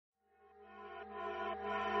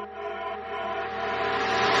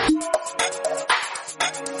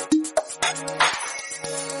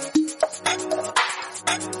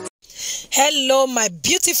Hello my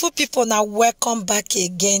beautiful people, now welcome back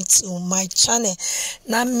again to my channel.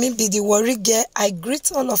 Now me be the Warri Girl. I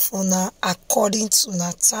greet all of una according to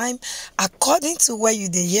una time, according to where you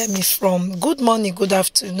dey hear me from. Good morning, good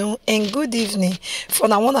afternoon and good evening. For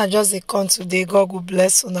now one I just come today. God will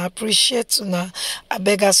bless una, appreciate una. I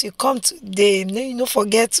beg as you come today, don't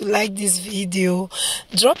forget to like this video,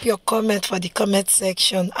 drop your comment for the comment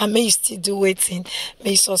section, and may you still do waiting,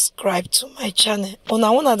 may you subscribe to my channel.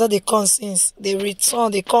 Una one another they come since they return,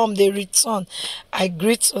 they come, they return. I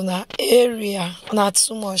greet una area, not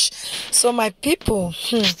too much. So my people,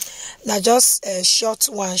 now just a short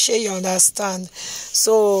one, share you understand.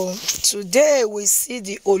 So today we see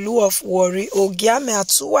the Olu of Warri, Ogiame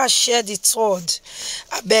Atuwatse III.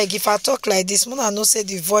 I beg if I talk like this, I know say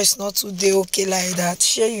the voice not today okay like that.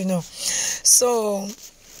 Share you know. So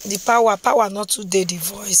the power not today the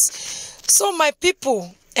voice. So my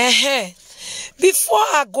people, before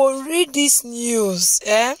I go read this news,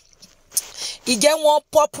 e get one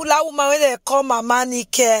popular woman wey they call Mama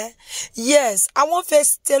Nike. Yes, I want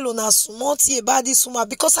first tell una small thing about this woman,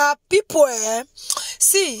 because our people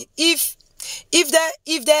see if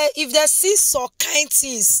they see some kind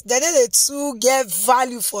things, then they too get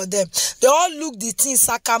value for them. They all look the things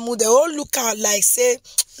sakamu, they all look at like say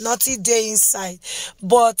nothing day inside.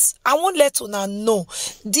 But I won't let una know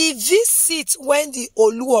the visit when the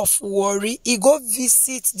Olu of Warri he go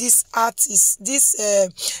visit this artist, this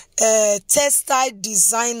textile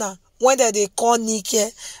designer, when they call Nike,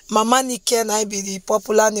 Mama Nike, na be the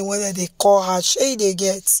popular name when they call her. Shey they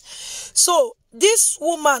get. So this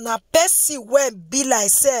woman a person when be like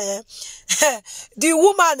say the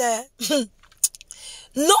woman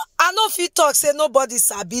no, I know if you talk say nobody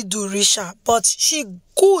sabi do Risha, but she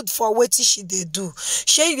good for what she they do.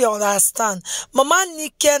 She they understand. Mama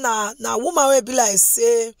Nike na woman will be like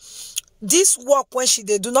say this work when she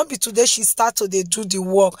they do not be today she start to they do the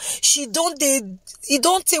work. She don't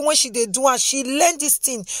take when she they do, and she learn this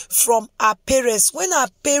thing from her parents. When her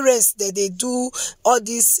parents they do all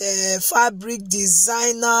these fabric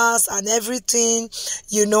designers and everything,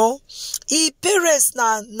 you know, he parents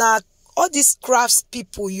na all these crafts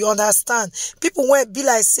people, you understand, people when be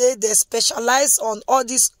like say they specialize on all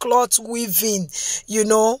this cloth weaving, you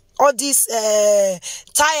know, all this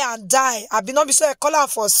tie and dye. I be not be so a color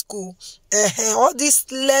for school. All this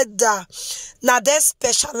leather. Now they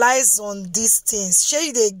specialize on these things.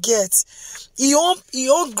 Shey they get. Your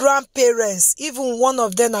own grandparents, even one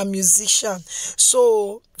of them a musician.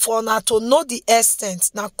 So for now to know the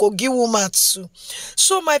extent, now Kogi woman too.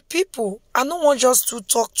 So my people, I don't want just to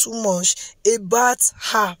talk too much about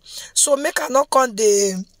her. So make her not on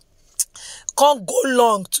the can't go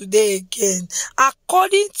long today again.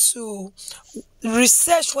 According to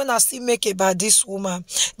research when I still make about this woman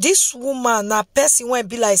na person when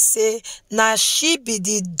be like say now she be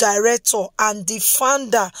the director and the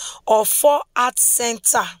founder of 4 art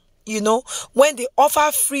center, you know, when they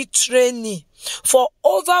offer free training for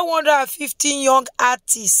over 115 young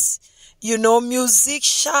artists, you know,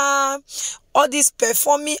 musician, all this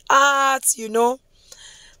performing arts, you know.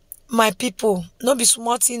 My people, no be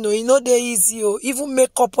smart, you know they easy. Even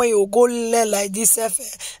make up when you go learn like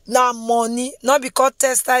this, now money, not because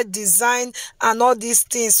textile design and all these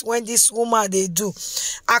things when this woman they do.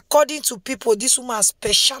 According to people, this woman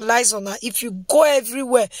specialize on her. If you go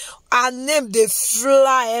everywhere, her name they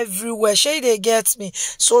fly everywhere. Shey they get me.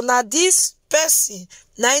 So now this person,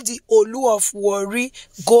 now the Olu of Warri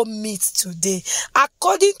go meet today.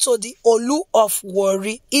 According to the Olu of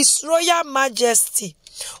Warri, His Royal Majesty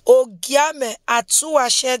Ogiame Olu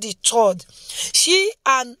Atuwatse III, she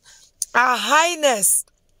and Her Highness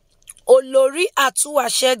Olori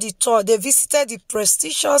Atuwatse III, they visited the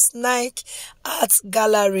prestigious Nike Art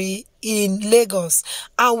Gallery in Lagos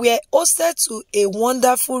and were hosted to a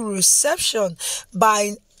wonderful reception by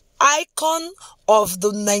an icon of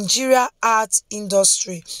the Nigerian art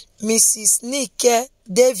industry, Mrs. Nike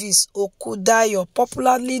Davis-Okundayo,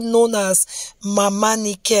 popularly known as Mama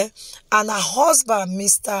Nike, and her husband,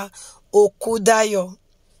 Mr. Okundayo.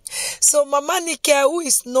 So Mama Nike, who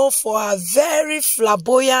is known for her very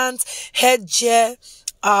flamboyant headgear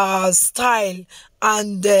style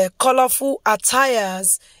and colorful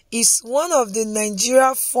attires, is one of the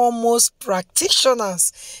Nigeria's foremost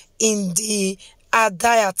practitioners in the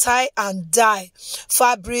tie and dye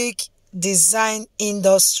fabric design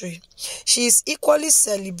industry. She is equally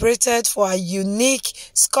celebrated for her unique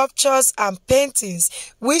sculptures and paintings,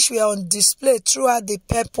 which were on display throughout the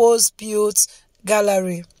purpose-built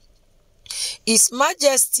gallery. His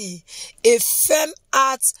Majesty, a femme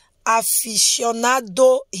art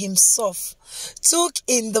aficionado himself, took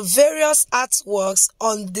in the various artworks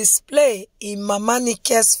on display in Mama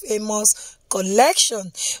Nike's famous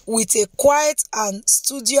collection with a quiet and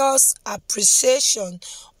studious appreciation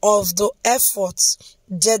of the efforts,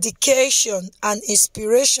 dedication, and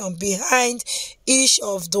inspiration behind each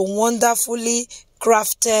of the wonderfully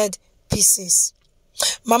crafted pieces.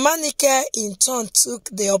 Mama Nike in turn took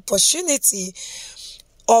the opportunity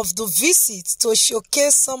of the visit to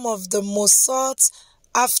showcase some of the most sought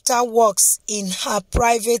after works in her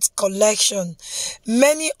private collection,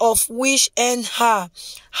 many of which earned her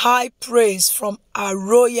high praise from her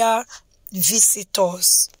royal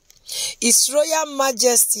visitors. His Royal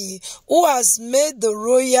Majesty, who has made the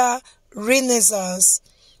royal renaissance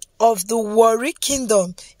of the Warri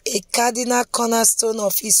Kingdom a cardinal cornerstone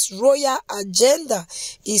of his royal agenda,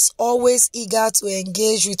 is always eager to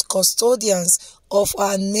engage with custodians of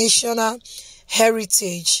our national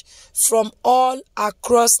heritage from all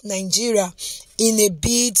across Nigeria in a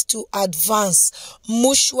bid to advance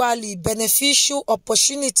mutually beneficial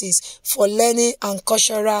opportunities for learning and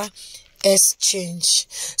cultural exchange.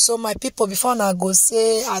 So my people, before I go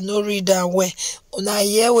say I no read that way, una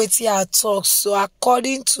hear wetin I talk. So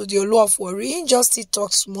according to the Olu of Warri, he just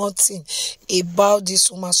talk small thing about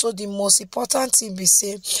this woman. So the most important thing be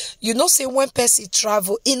say, you know, say when person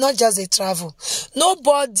travel, it not just a travel.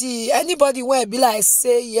 Anybody when be like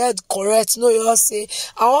say yeah correct, no, you just say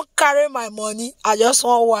I won't carry my money, I just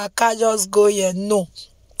want work, I just go here. No.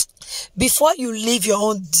 Before you leave your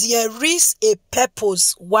own, there is a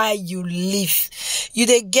purpose why you live. You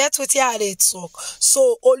dey get what you they talk.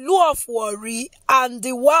 So Olu of Warri and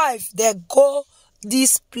the wife, they go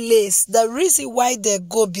this place. The reason why they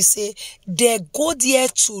go be say they go there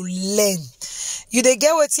to learn. You dey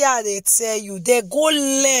get what you they tell you. They go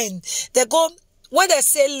learn. They go. When they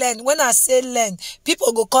say learn, when I say learn,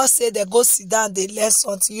 people go come say they go sit down, they learn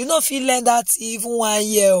something. You know if you learn that even 1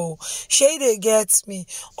 year, shey they get me.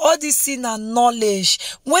 All this thing and knowledge.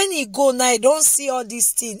 When he go now, he don't see all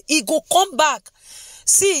this thing. He go come back.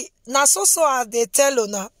 See, now so as they tell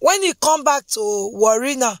una, when he come back to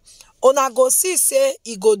Warri now, una go see say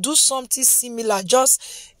he go do something similar,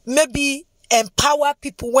 just maybe empower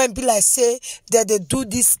people when be like say that they do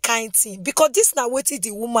this kind thing, because this now what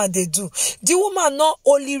the woman they do. The woman not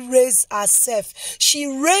only raise herself, she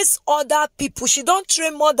raise other people. She don't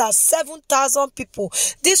train more than 7,000 people.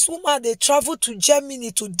 This woman, they travel to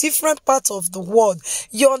Germany, to different parts of the world.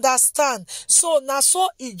 You understand? So now so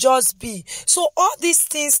it just be. So all these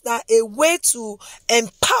things now a way to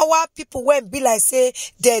empower people when be like say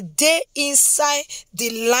that they inside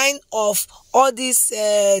the line of all this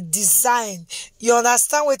design. You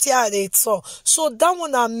understand what they talk? So that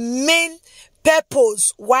one a main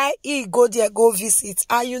purpose why he go there go visit.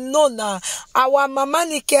 And you know now our Mama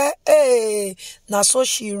Nike, now so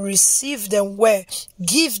she received them well,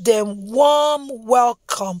 give them warm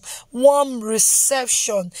welcome, warm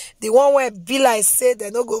reception. The one where be like say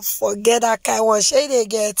they no go forget that kind one. Shey they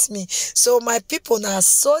get me. So my people now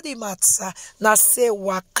so the matter now say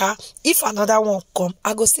waka. If another one come,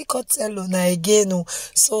 I go see tell una again.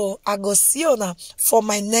 So I go see una for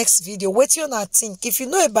my next video. What you not think? If you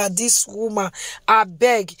know about this woman, I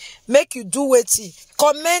beg, make you do wetin.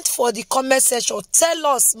 Comment for the comment section. Tell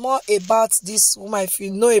us more about this woman if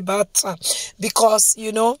you know about her. Because,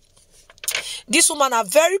 you know, this woman a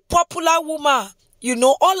very popular woman. You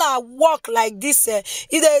know, all our work like this, if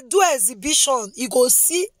they do exhibition, you go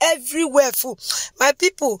see everywhere. Full. My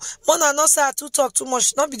people, Mona not say I too talk too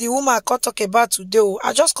much. Not be the woman I can't talk about today.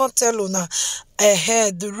 I just can't tell you now.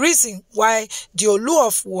 The reason why the Olu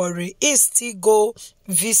of Warri is still go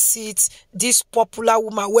visit this popular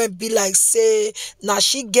woman when be like say now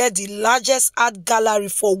she get the largest art gallery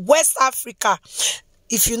for West Africa.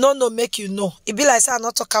 If you don't know, make you know. It be like say I'm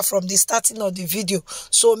not talking from the starting of the video.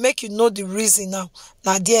 So make you know the reason now.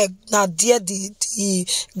 Now there the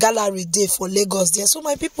gallery day for Lagos there. So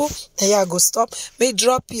my people, there I go stop. May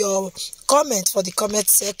drop your comment for the comment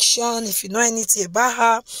section if you know anything about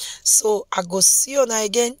her. So I go see you now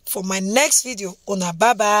again for my next video.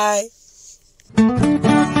 Bye bye.